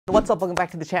What's up, welcome back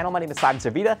to the channel. My name is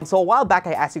Servida. And so a while back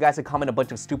I asked you guys to comment a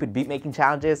bunch of stupid beat making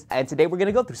challenges, and today we're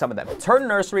gonna go through some of them. Turn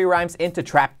nursery rhymes into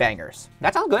trap bangers.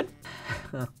 That sounds good.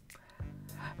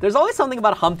 There's always something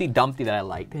about Humpty Dumpty that I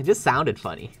liked. It just sounded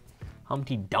funny.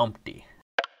 Humpty Dumpty.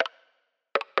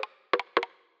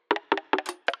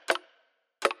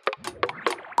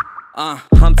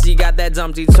 Humpty got that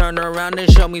Dumpty, turn around and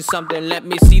show me something. Let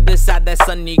me see the side that's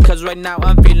sunny, cause right now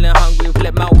I'm feeling hungry.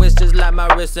 Flip my wrist just like my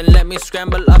wrist and let me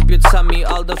scramble up your tummy.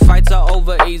 All the fights are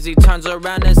over easy, turns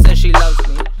around and says she loves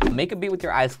me. Make a beat with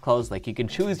your eyes closed, like you can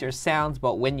choose your sounds,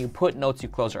 but when you put notes you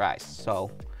close your eyes. So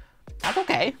that's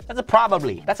okay. That's a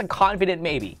probably. That's a confident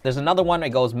maybe. There's another one that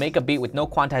goes make a beat with no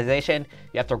quantization.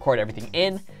 You have to record everything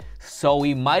in. So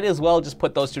we might as well just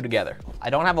put those two together. I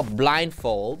don't have a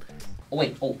blindfold. Oh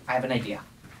wait, I have an idea.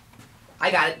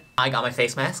 I got it. I got my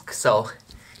face mask, so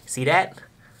see that?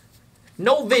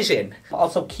 No vision.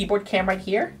 Also keyboard cam right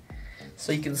here,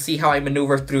 so you can see how I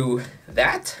maneuver through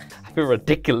that. I feel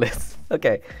ridiculous.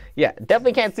 Okay, yeah,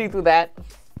 definitely can't see through that.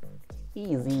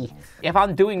 Easy. If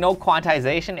I'm doing no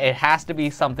quantization, it has to be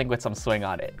something with some swing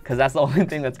on it, because that's the only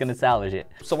thing that's gonna salvage it.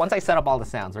 So once I set up all the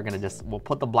sounds, we'll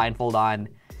put the blindfold on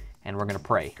and we're gonna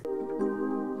pray.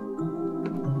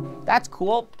 That's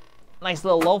cool. Nice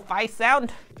little lo-fi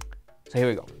sound. So here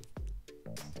we go.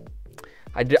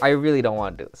 I really don't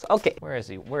want to do this. Okay, where is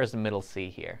he? Where's the middle C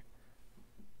here?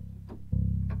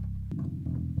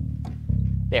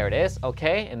 There it is.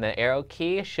 Okay, and the arrow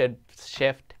key should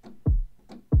shift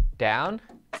down.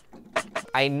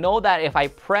 I know that if I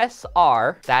press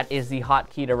R, that is the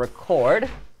hotkey to record.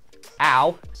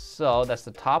 Ow. So that's the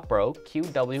top row,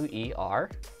 Q-W-E-R.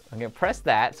 I'm gonna press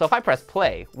that. So if I press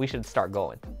play, we should start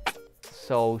going.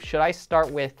 So should I start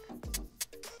with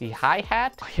the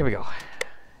hi-hat? Here we go.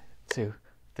 2,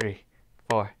 3,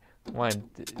 4, 1.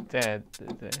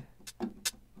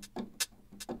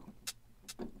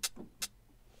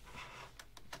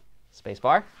 Space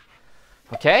bar.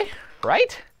 Okay,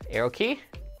 right? Arrow key.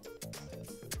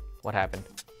 What happened?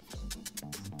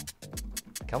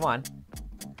 Come on.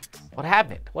 What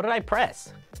happened? What did I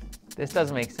press? This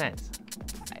doesn't make sense.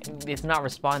 It's not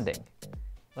responding.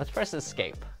 Let's press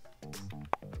escape.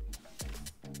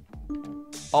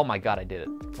 Oh my god, I did it.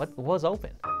 What was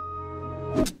open?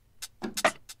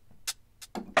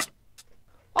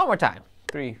 One more time.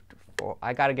 3, 4.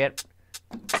 I gotta get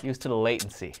used to the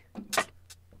latency.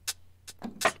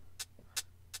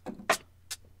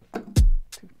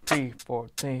 2, 3, 4,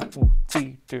 1,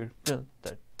 2, 3,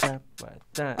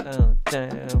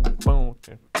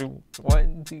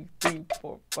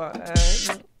 4,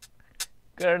 5.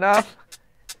 Good enough.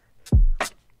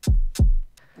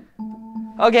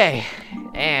 Okay,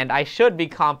 and I should be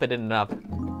confident enough to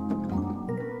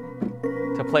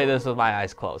play this with my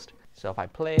eyes closed. So if I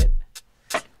play it,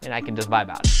 then I can just vibe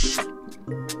out.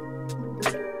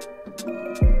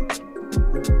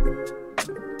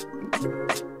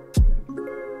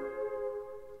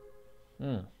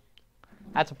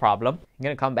 That's a problem. You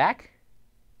gonna come back?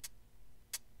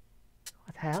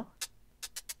 What the hell?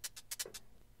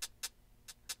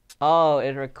 Oh,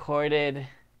 it recorded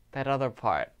that other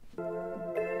part.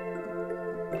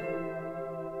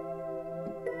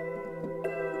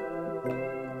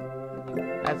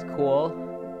 That's cool.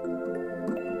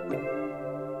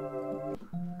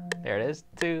 There it is.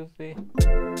 2, 3.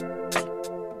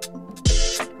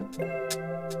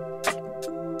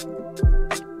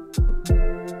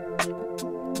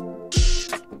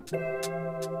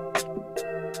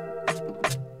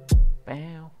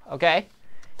 Bam. Okay.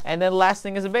 And then the last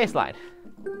thing is a bass line.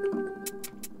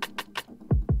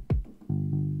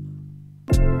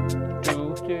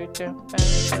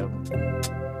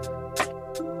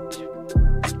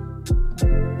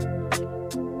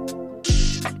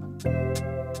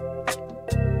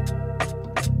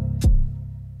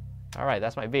 All right,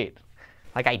 that's my beat.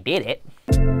 Like I did it.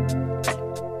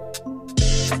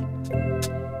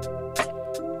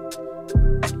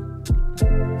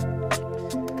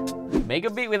 Make a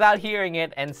beat without hearing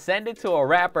it and send it to a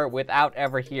rapper without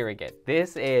ever hearing it.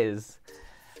 This is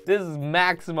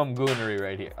maximum goonery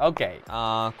right here. Okay,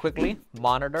 quickly,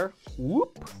 monitor,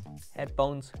 whoop,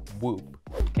 headphones, whoop.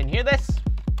 Can you hear this?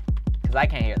 Because I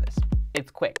can't hear this. It's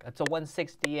quick, it's a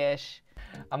 160-ish.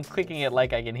 I'm clicking it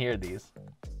like I can hear these.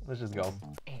 Let's just go.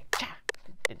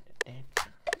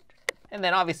 And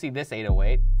then obviously this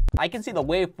 808. I can see the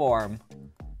waveform.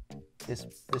 This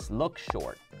looks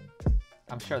short.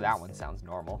 I'm sure that one sounds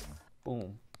normal.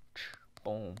 Boom,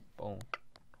 boom, boom.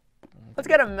 Let's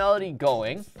get a melody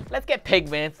going. Let's get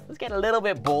pigments. Let's get a little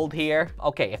bit bold here.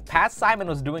 Okay, if Pat Simon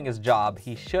was doing his job,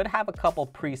 he should have a couple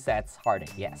presets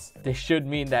hardened. Yes, this should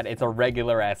mean that it's a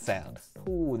regular ass sound.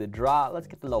 Ooh, the draw. Let's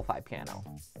get the lo-fi piano.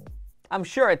 I'm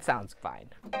sure it sounds fine.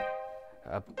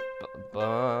 I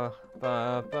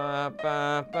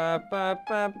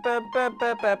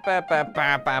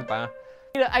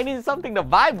need something to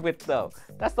vibe with though.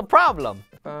 That's the problem.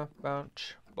 Boom,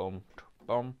 boom,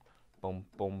 boom,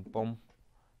 boom, boom.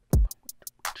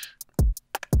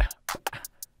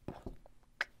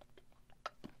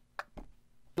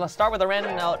 Let's start with a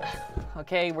random note.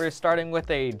 Okay, we're starting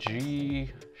with a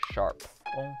G sharp.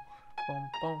 Boom, boom,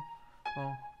 boom,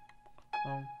 boom,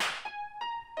 boom,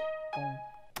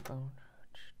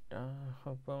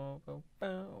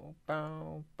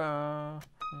 boom, boom.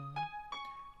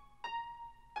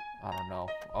 I don't know.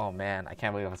 Oh man, I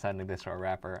can't believe I'm sending this to a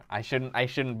rapper. I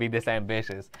shouldn't be this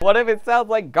ambitious. What if it sounds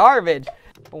like garbage?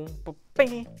 Boom, boom,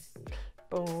 bang,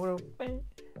 boom, bang,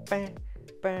 bang,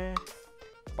 bang,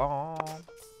 boom.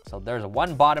 So there's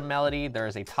one bottom melody,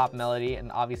 there's a top melody, and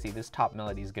obviously this top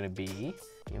melody is gonna be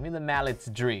Give Me the Mallet's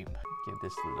Dream. Give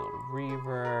this a little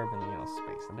reverb and, you know,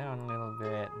 space it down a little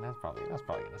bit. And that's probably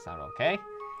gonna sound okay.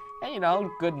 And, you know,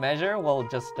 good measure, we'll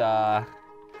just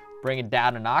bring it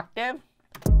down an octave.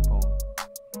 Boom,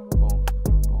 boom, boom,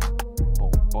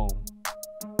 boom, boom.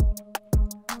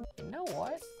 You know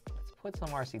what? Let's put some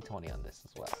RC Tony on this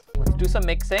as well. Let's do some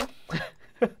mixing.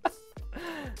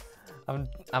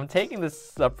 I'm taking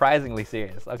this surprisingly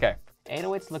serious. Okay,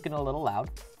 808's looking a little loud.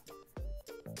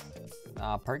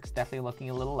 Perk's definitely looking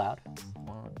a little loud.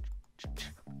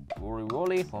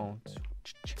 Roly,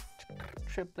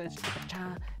 triplets,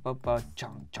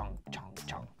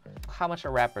 how much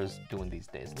are rappers doing these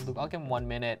days? I'll give him 1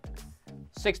 minute,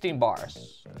 16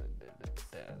 bars.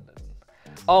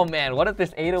 Oh man, what if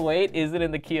this 808 isn't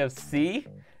in the key of C?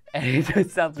 And it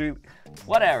just sounds really,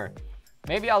 whatever.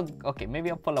 Maybe I'll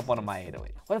pull up one of my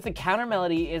 808. What if the counter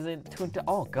melody isn't tuned to,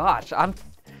 oh gosh,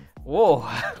 whoa.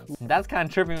 That's kind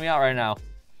of tripping me out right now.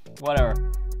 Whatever.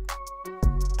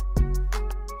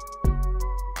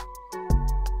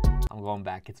 I'm going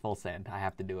back, it's full send. I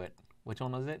have to do it. Which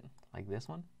one was it? Like this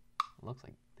one? It looks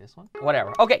like this one.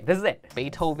 Whatever, okay, this is it.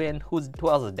 Beethoven, who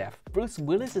else is deaf? Bruce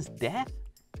Willis is deaf?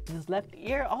 In his left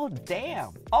ear? Oh,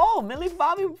 damn. Oh, Millie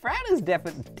Bobby Brown is deaf.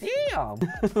 Damn.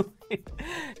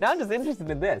 Now I'm just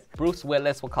interested in this. Bruce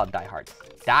Willis, we'll call it Die Hard.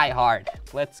 Die Hard.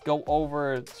 Let's go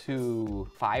over to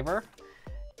Fiverr.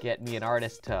 Get me an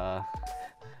artist to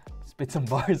spit some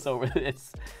bars over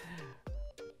this.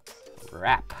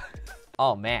 Rap.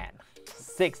 Oh, man.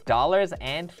 $6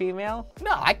 and female?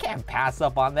 No, I can't pass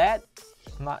up on that.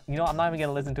 I'm not even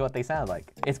gonna listen to what they sound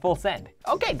like. It's full send.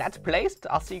 Okay, that's placed.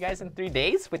 I'll see you guys in 3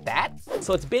 days with that.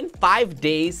 So it's been 5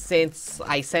 days since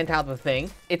I sent out the thing.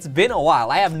 It's been a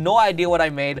while. I have no idea what I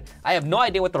made. I have no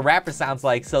idea what the rapper sounds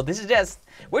like. So this is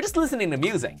we're just listening to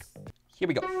music. Here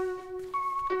we go.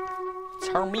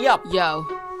 Turn me up. Yo.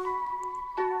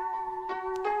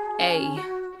 Hey.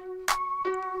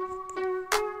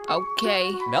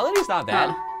 Okay. Melody's not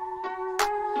bad.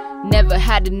 Never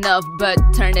had enough, but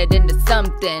turn it into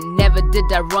something. Never did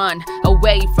I run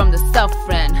away from the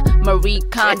suffering. Marie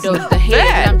Kondo, the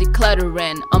hate I'm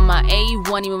decluttering. On my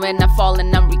A1, even when I'm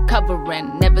falling, I'm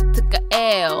recovering. Never took a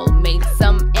L, made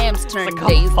some amps turn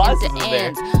days into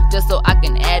ends. Just so I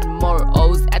can add more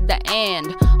O's at the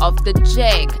end of the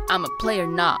jag. I'm a player,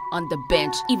 not on the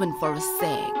bench, even for a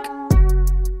sec.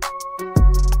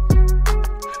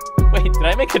 Wait, did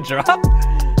I make a drop?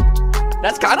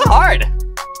 That's kind of hard.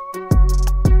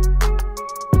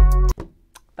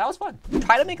 That was fun.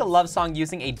 Try to make a love song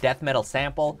using a death metal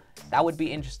sample. That would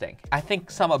be interesting. I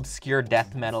think some obscure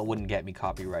death metal wouldn't get me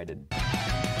copyrighted. Ooh,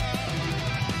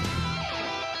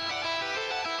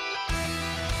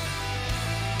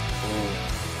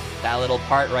 that little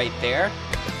part right there.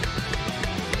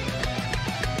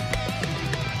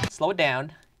 Slow it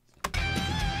down.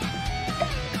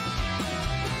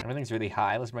 Everything's really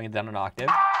high. Let's bring it down an octave.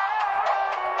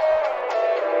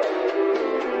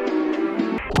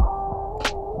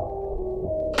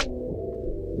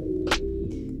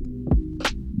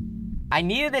 I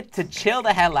needed it to chill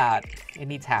the hell out. It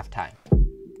needs halftime.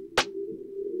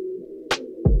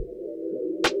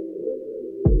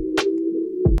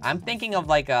 I'm thinking of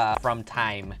like a From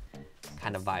Time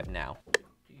kind of vibe now.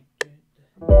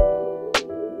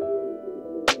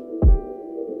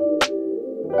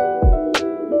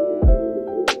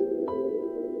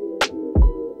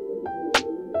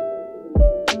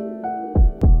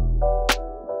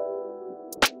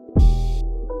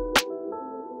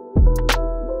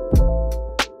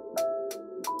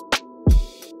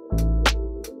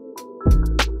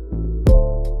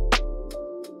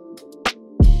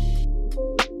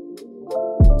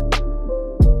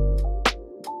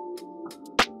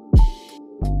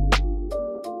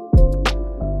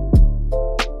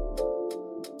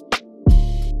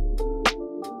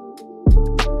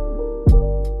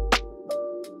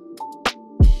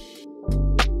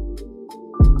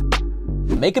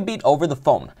 Make a beat over the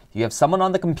phone. You have someone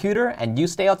on the computer and you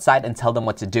stay outside and tell them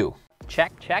what to do.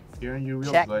 Check, check. Hearing you real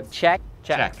check, good. check,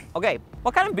 check. Check. Okay,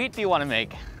 what kind of beat do you want to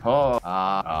make? Oh,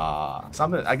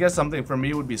 something. I guess something for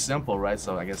me would be simple, right?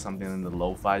 So I guess something in the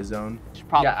lo-fi zone.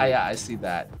 Probably. Yeah, I see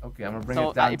that. Okay, I'm gonna bring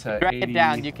it down if to you drag 80. it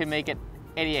down, you can make it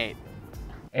 88.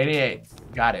 88.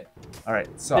 Got it. All right.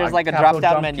 So There's like a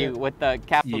drop-down menu with the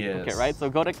capital Yes. kit, right? So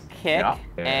go to kick, Yeah.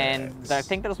 and Yes. I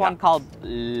think there's one called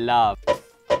love.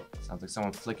 Sounds like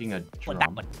someone flicking a What drum.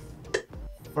 that one?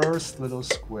 First little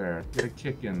square. Get a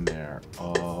kick in there.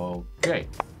 Okay.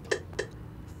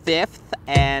 5th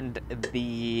and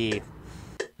the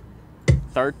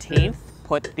 13th,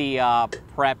 put the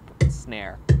prep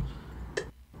snare.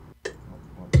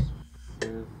 What's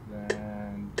 5th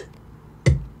and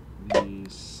the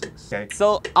 6th? Okay.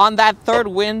 So on that third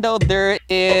window, there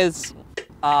is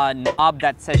a knob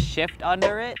that says shift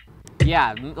under it.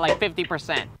 Yeah, like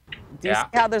 50%. Do you see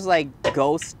how there's like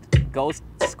ghost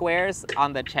squares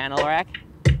on the channel rack?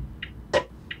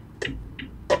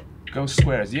 Ghost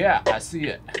squares. Yeah, I see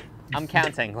it. I'm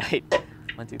counting. Wait,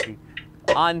 1, 2, 3.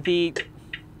 On the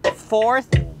 4th,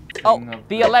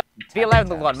 the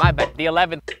 11th one. My bad. The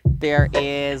 11th. There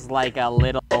is like a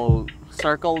little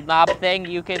circle knob thing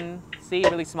you can see,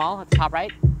 really small at the top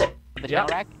right of the channel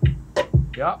rack.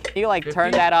 Yeah. You like 50?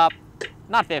 turn that up,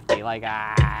 not 50, like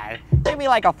give me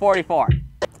like a 44.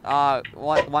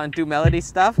 Want to do melody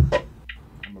stuff? I'm gonna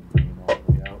bring it all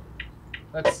the way out.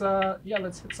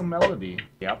 Let's hit some melody.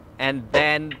 Yep. And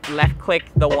then left click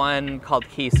the one called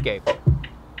Keyscape.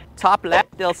 Top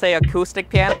left, they'll say acoustic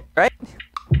piano, right?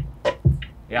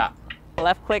 Yeah.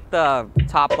 Left click the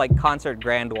top like concert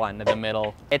grand one in the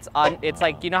middle. It's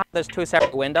like, you know how there's 2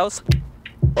 separate windows?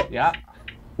 Yeah.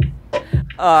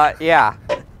 Yeah.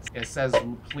 It says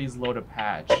please load a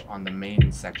patch on the main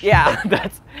section. Yeah,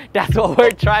 that's what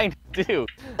we're trying to do.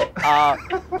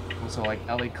 So like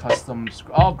LA custom.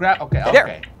 Okay.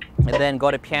 There. And then go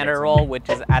to piano roll, which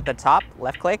is at the top.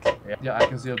 Left click. Yeah, I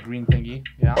can see a green thingy.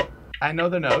 Yeah. I know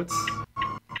the notes.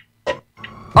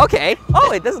 Okay. Oh,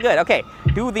 wait, this is good. Okay.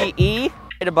 Do the E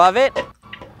right above it,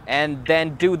 and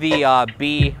then do the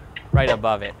B right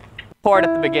above it. Chord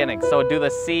at the beginning. So do the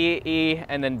C, E,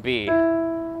 and then B.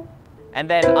 And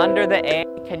then under the A,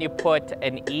 can you put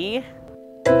an E?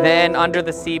 Then under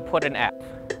the C, put an F.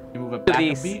 You move it back Do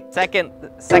a the beat. second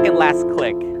last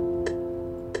click.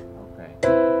 Okay.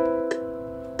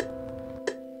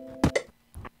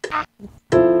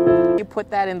 You put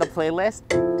that in the playlist.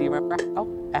 Do you remember? Oh,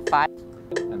 F5.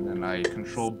 And then I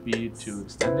control B to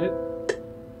extend it.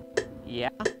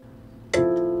 Yeah.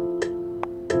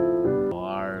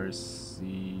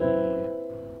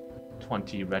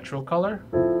 RC20 retro color.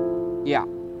 Yeah.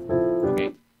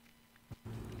 Okay.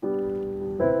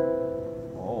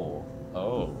 Oh.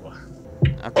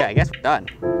 Okay, I guess we're done.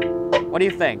 What do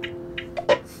you think?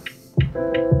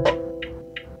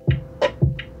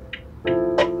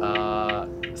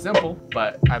 Simple,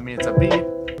 but I mean it's a beat.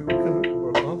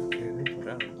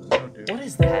 What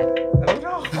is that? I don't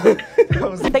know.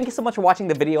 Thank you so much for watching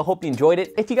the video. Hope you enjoyed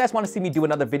it. If you guys want to see me do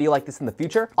another video like this in the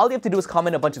future, all you have to do is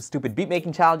comment a bunch of stupid beat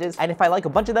making challenges, and if I like a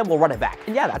bunch of them, we'll run it back.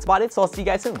 And yeah, that's about it, so I'll see you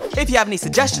guys soon. If you have any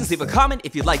suggestions, leave a comment.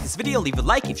 If you like this video, leave a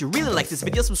like. If you really like this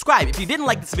video, subscribe. If you didn't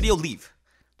like this video, leave.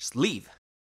 Just leave.